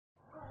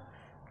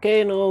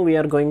Okay, now we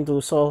are going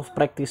to solve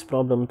practice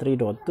problem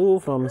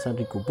 3.2 from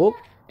Sadiku book,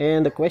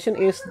 and the question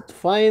is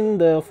find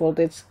the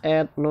voltage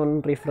at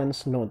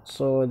non-reference node.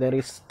 So there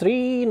is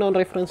 3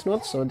 non-reference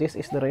nodes, so this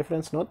is the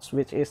reference nodes,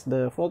 which is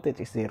the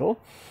voltage is 0,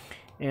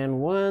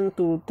 and 1,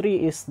 2, 3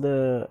 is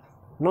the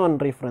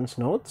non-reference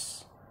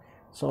nodes.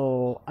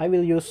 So I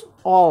will use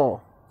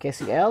all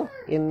KCL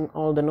in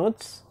all the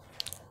nodes.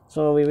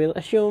 So we will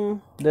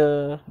assume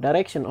the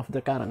direction of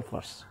the current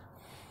first.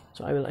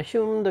 So I will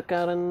assume the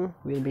current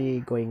will be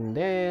going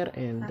there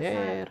and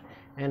there,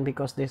 and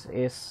because this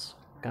is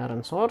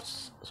current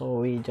source,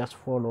 so we just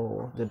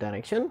follow the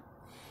direction,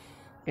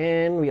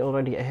 and we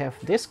already have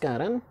this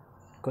current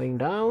going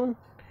down,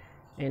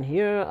 and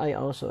here I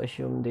also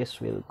assume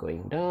this will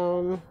going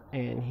down,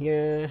 and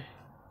here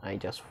I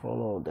just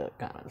follow the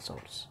current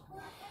source.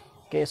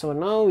 Okay, so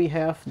now we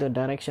have the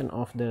direction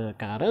of the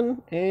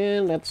current,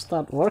 and let's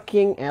start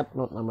working at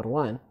node number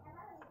 1.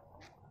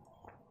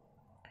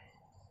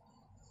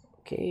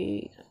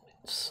 Okay,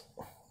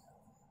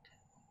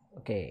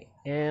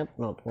 at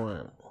node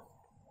 1.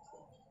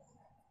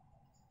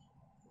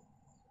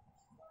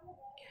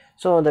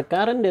 So the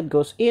current that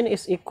goes in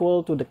is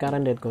equal to the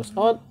current that goes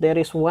out. There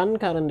is one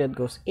current that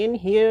goes in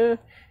here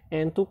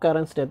and two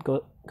currents that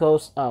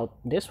goes out,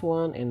 this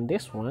one and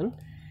this one.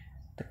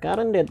 The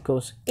current that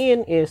goes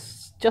in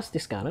is just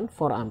this current,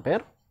 4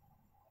 ampere,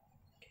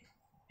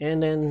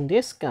 and then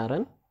this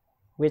current,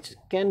 which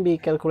can be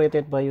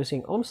calculated by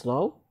using Ohm's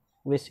law,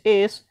 which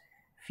is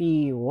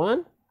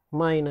V1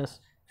 minus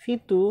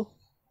V2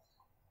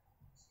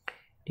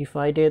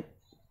 divided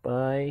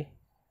by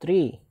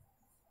 3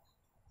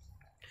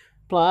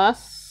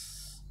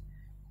 plus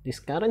this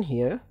current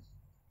here,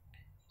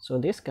 so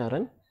this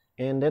current,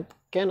 and that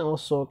can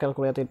also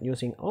calculate it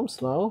using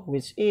Ohm's law,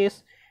 which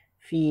is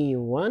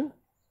V1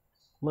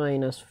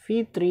 minus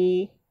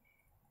V3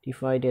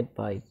 divided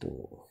by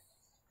 2.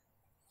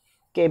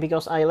 Okay,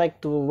 because I like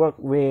to work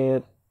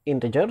with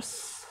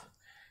integers,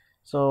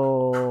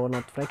 so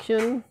not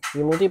fraction,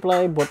 we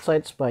multiply both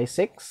sides by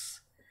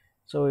 6,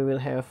 so we will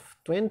have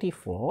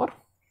 24,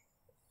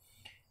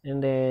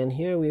 and then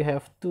here we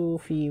have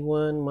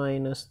 2V1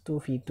 minus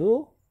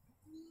 2V2,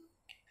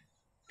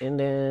 and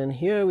then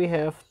here we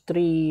have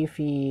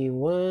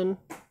 3V1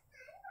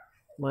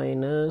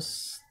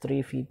 minus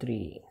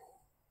 3V3.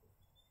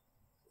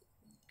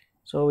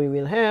 So we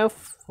will have,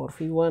 for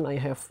V1 I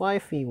have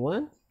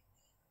 5V1,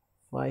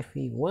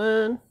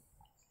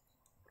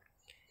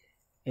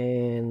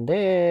 and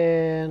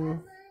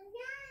then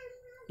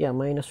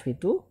minus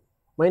V2,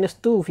 minus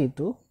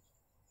 2V2,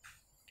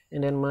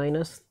 and then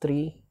minus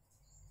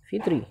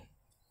 3V3.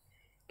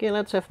 Okay,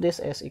 let's have this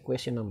as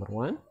equation number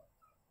 1.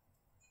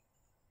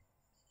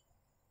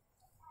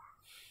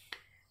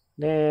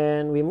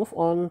 Then we move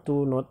on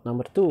to node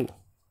number 2.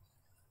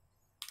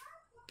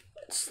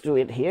 Let's do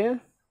it here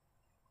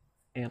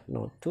at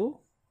node 2.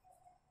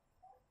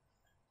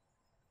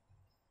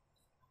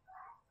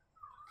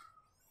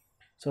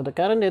 So the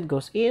current that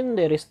goes in,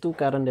 there is 2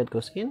 current that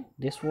goes in,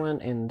 this one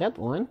and that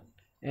one,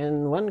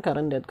 and 1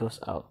 current that goes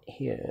out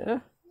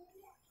here,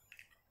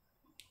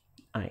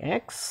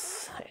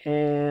 Ix,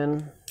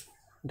 and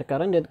the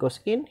current that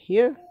goes in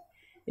here,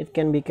 it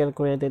can be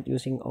calculated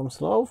using Ohm's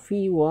law,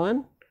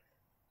 V1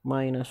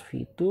 minus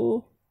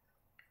V2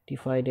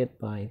 divided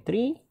by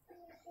 3,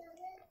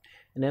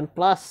 and then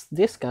plus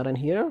this current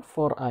here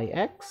for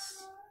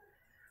Ix,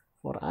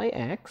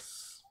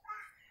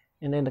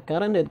 and then the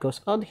current that goes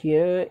out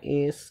here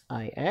is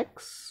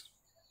Ix,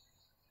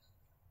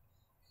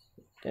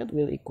 that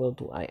will equal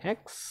to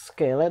Ix.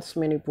 Okay, let's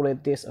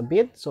manipulate this a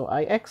bit. So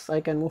Ix,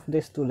 I can move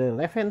this to the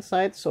left hand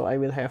side, so I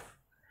will have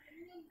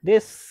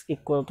this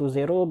equal to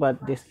 0,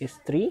 but this is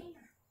 3.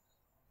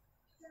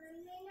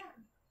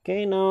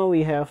 Okay, now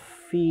we have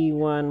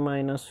V1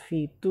 minus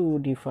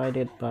V2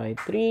 divided by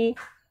 3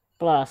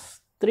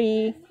 plus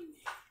 3,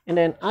 and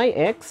then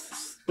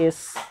Ix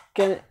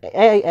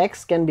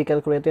can be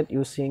calculated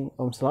using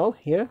Ohm's law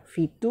here,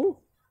 V2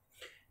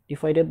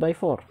 divided by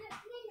 4.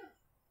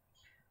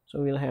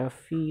 So we'll have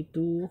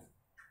V2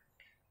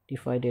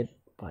 divided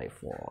by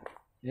 4,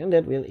 and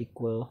that will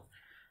equal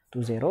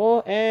to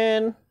 0.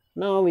 And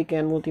now we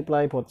can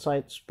multiply both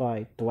sides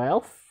by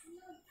 12.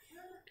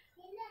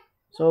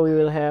 So we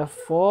will have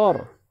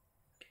 4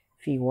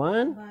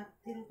 V1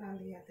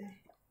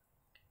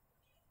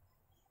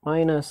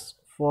 minus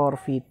 4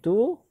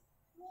 V2,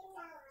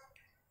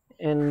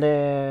 and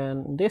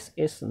then this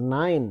is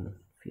 9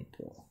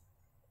 V2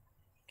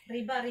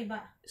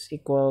 is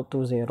equal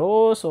to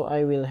 0. So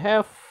I will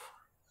have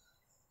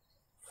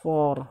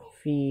 4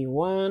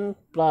 V1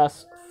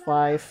 plus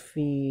 5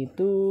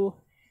 V2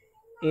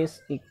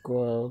 is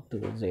equal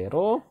to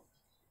 0,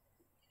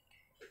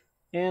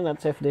 and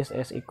let's have this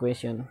as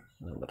equation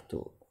number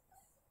 2.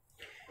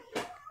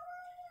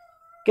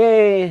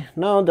 Okay,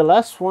 now the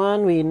last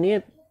one, we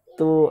need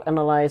to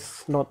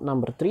analyze node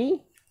number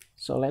 3.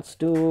 So let's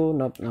do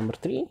node number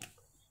 3.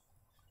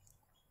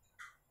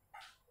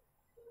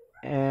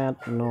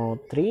 At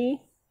node 3,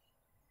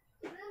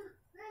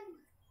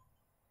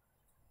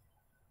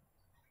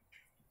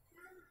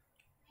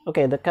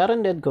 Okay, the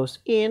current that goes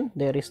in,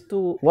 there is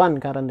one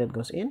current that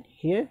goes in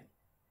here,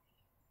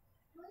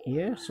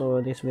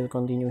 so this will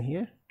continue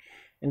here.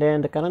 And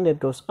then the current that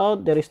goes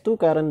out, there is two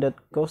current that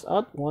goes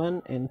out,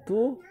 1 and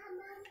 2.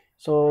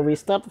 So we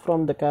start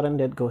from the current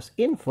that goes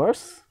in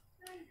first,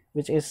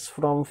 which is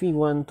from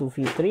V1 to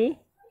V3,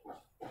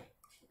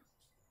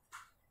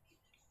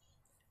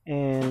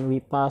 and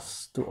we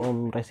pass to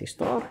ohm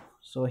resistor,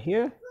 so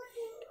here.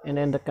 And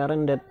then the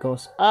current that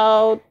goes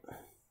out,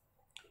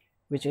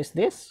 which is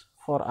this,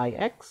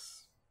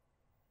 4ix.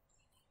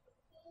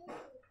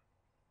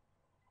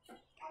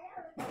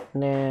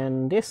 And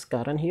then this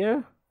current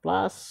here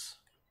plus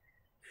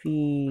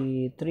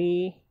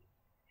V3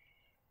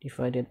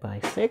 divided by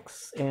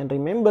 6, and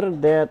remember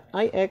that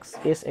Ix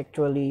is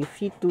actually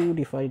V2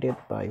 divided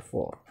by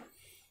 4.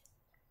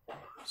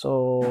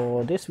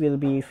 So this will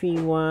be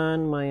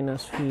V1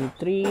 minus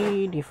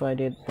V3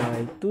 divided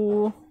by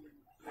 2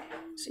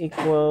 is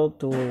equal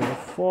to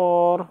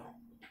 4,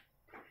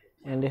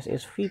 and this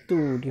is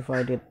V2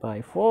 divided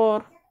by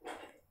 4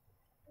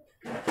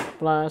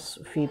 plus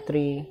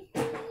V3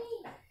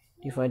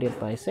 divided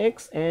by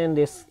 6, and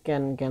this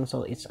can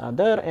cancel each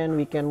other, and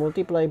we can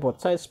multiply both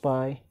sides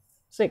by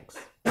 6.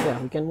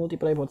 Yeah, we can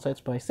multiply both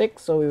sides by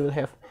 6, so we will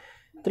have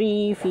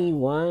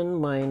 3V1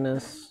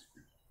 minus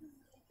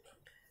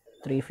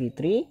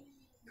 3V3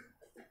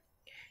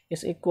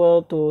 is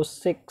equal to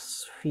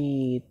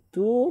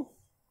 6V2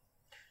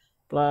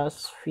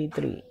 plus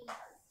V3.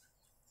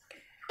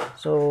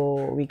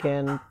 So we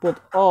can put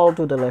all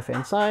to the left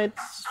hand side,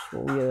 so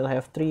we will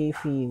have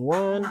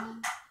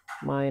 3V1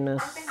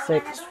 minus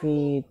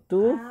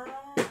 6V2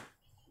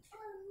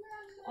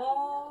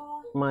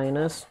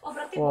 minus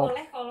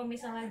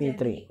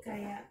 4V3.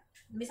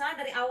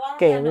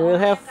 Okay, we will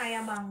have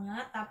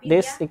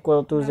this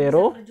equal to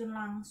 0.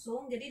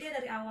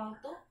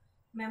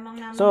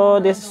 So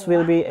this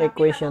will be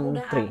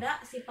equation 3.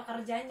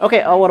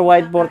 Okay, our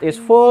whiteboard is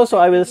full, so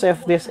I will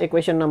save this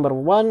equation number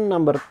 1,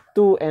 number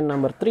 2, and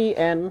number 3,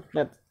 and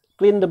let's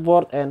clean the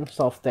board and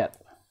solve that.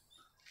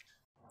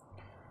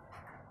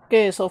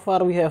 Okay, so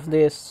far we have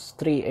these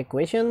 3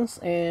 equations,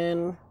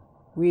 and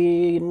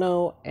we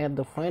now at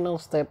the final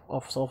step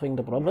of solving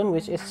the problem,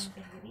 which is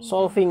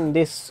solving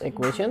these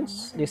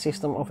equations, this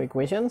system of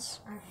equations.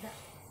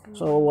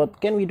 So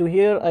what can we do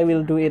here? I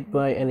will do it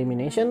by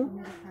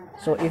elimination.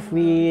 So if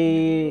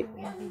we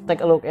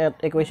take a look at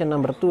equation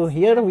number 2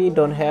 here, we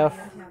don't have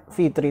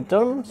V3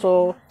 term,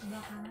 so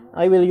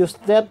I will use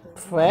that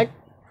fact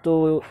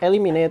to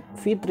eliminate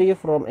V3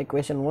 from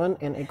equation 1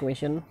 and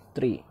equation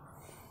 3.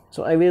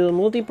 So I will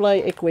multiply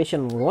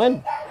equation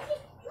 1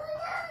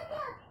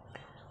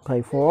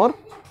 by 4,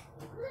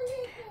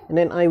 and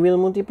then I will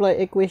multiply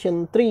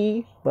equation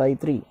 3 by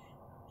 3.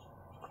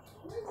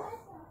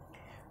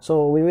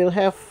 So we will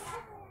have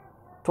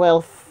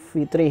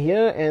 12V3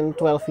 here and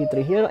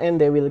 12V3 here, and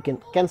they will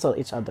cancel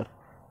each other.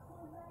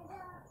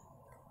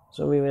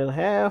 So we will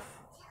have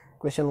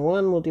equation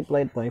 1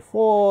 multiplied by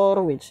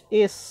 4, which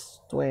is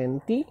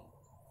 20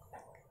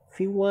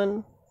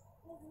 V1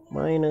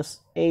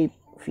 minus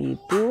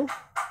 8V2,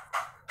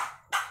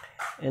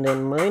 and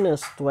then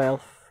minus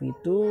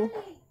 12V2,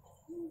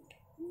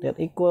 that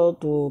equal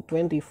to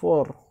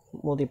 24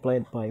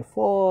 multiplied by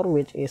 4,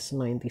 which is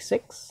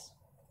 96.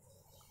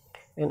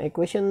 And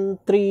equation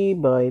 3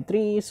 by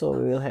 3, so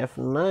we will have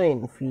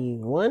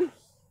 9V1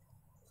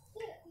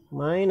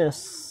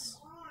 minus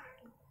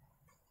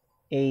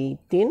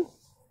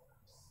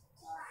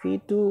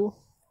 18V2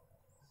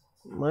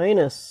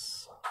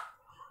 minus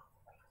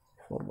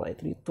 4 by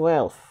 3,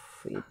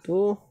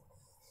 12V2,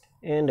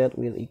 and that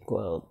will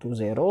equal to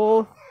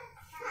 0.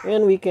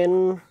 And we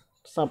can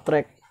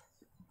subtract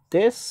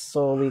this,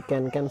 so we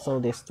can cancel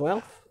this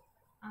 12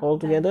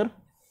 altogether.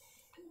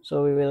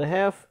 So we will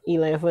have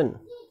 11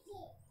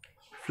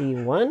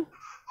 V1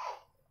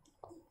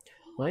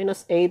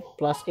 minus 8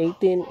 plus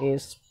 18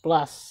 is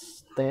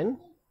plus 10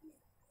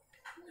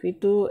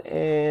 V2,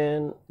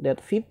 and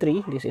that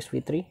V3, this is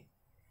V3,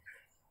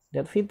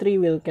 that V3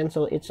 will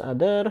cancel each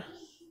other,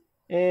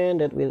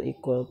 and that will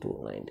equal to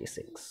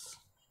 96.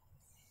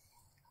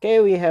 Okay,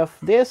 we have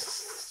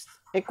this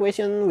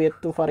equation with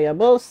 2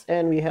 variables,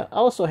 and we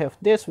also have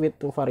this with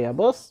 2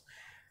 variables,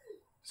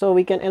 so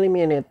we can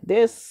eliminate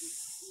this.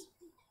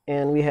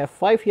 And we have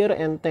 5 here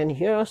and 10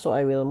 here, so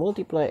I will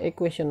multiply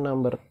equation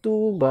number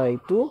 2 by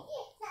 2.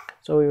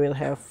 So we will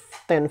have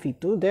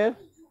 10V2 there,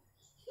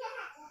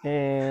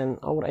 and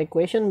our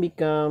equation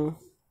become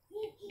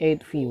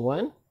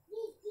 8V1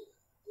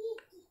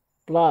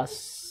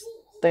 plus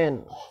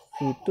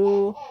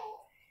 10V2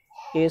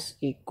 is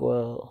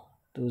equal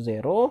to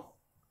 0.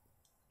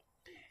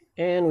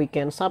 And we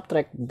can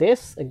subtract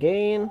this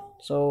again,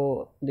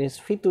 so this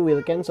V2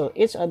 will cancel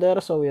each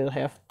other, so we'll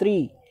have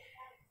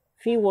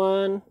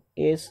 3V1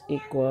 is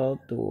equal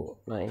to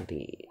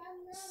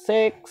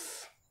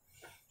 96,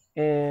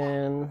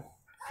 and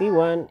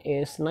V1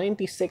 is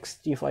 96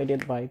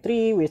 divided by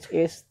 3, which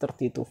is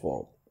 32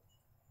 volt.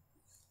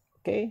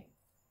 Okay,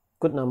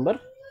 good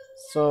number.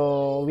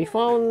 So we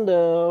found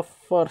the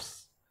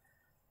first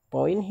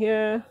point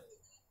here,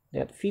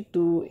 that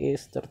V2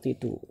 is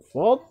 32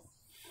 volt.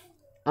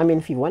 I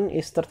mean V1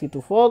 is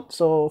 32 volt.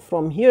 So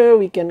from here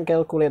we can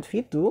calculate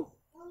V2.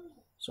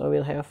 So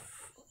we'll have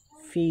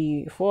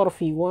V4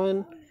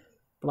 V1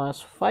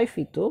 plus 5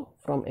 V2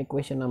 from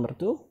equation number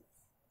 2.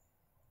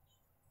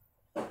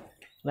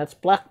 Let's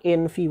plug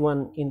in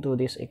V1 into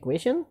this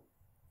equation.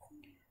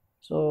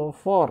 So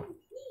 4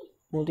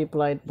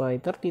 multiplied by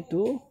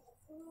 32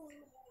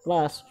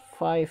 plus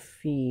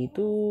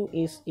 5V2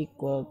 is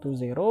equal to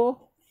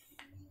 0.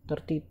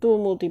 32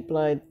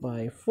 multiplied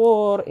by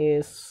 4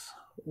 is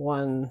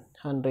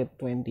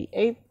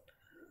 128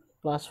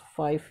 plus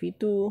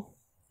 5V2,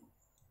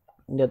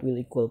 that will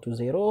equal to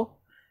 0.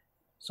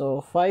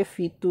 So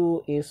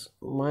 5V2 is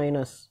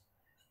minus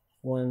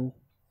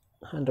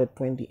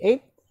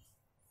 128.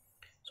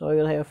 So I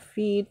will have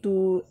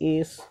V2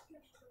 is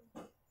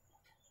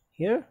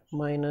here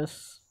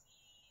minus,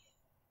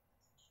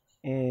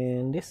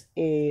 and this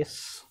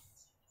is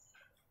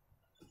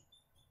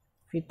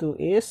V2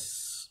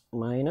 is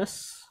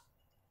minus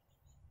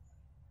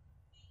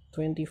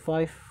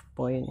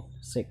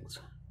 25.6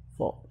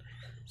 volt.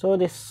 So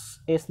this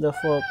is the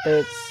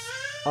voltage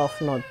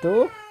of node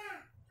 2,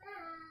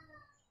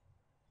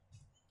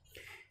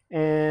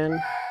 and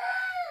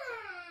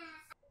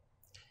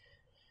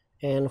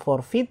for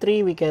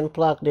V3 we can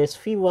plug this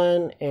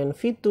V1 and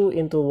V2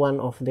 into one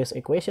of this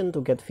equation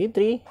to get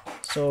V3.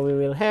 So we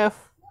will have,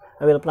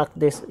 I will plug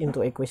this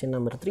into equation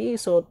number 3.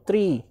 So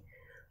 3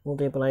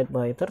 multiplied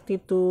by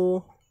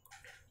 32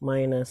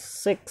 minus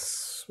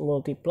 6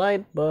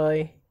 multiplied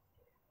by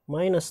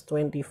minus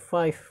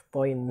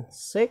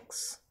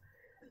 25.6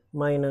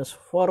 minus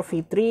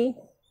 4V3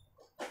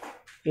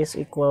 is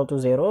equal to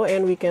 0,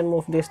 and we can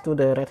move this to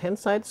the right hand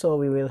side. So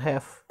we will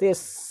have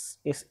this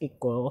is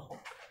equal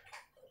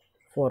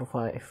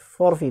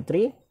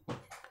 4V3.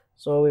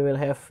 So we will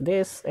have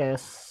this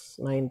as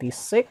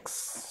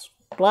 96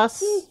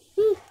 plus,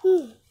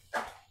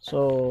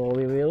 so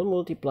we will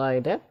multiply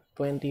that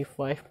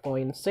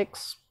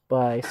 25.6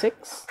 by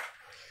 6.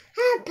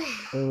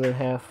 We will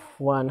have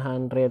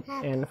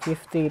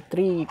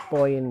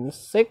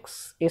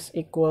 153.6 is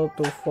equal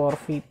to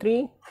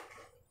 4V3,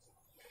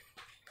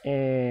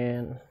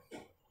 and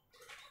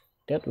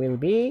that will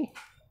be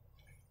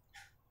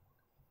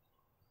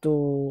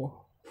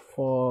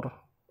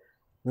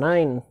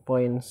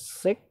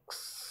 249.6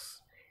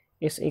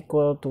 is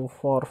equal to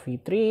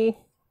 4V3,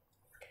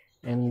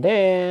 and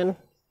then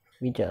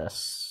we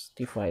just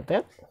divide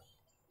that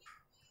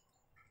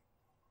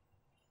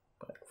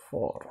by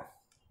 4.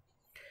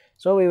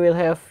 So we will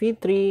have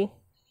V3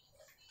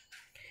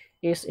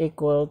 is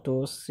equal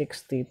to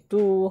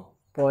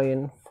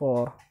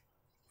 62.4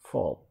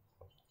 volt.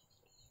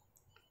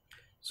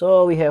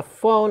 So we have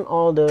found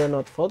all the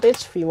node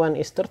voltage. V1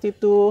 is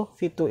 32,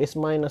 V2 is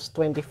minus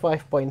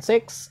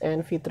 25.6,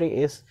 and V3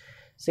 is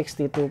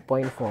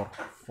 62.4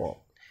 volt.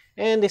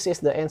 And this is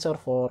the answer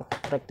for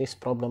practice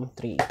problem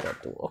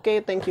 3.2.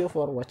 Okay, thank you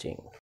for watching.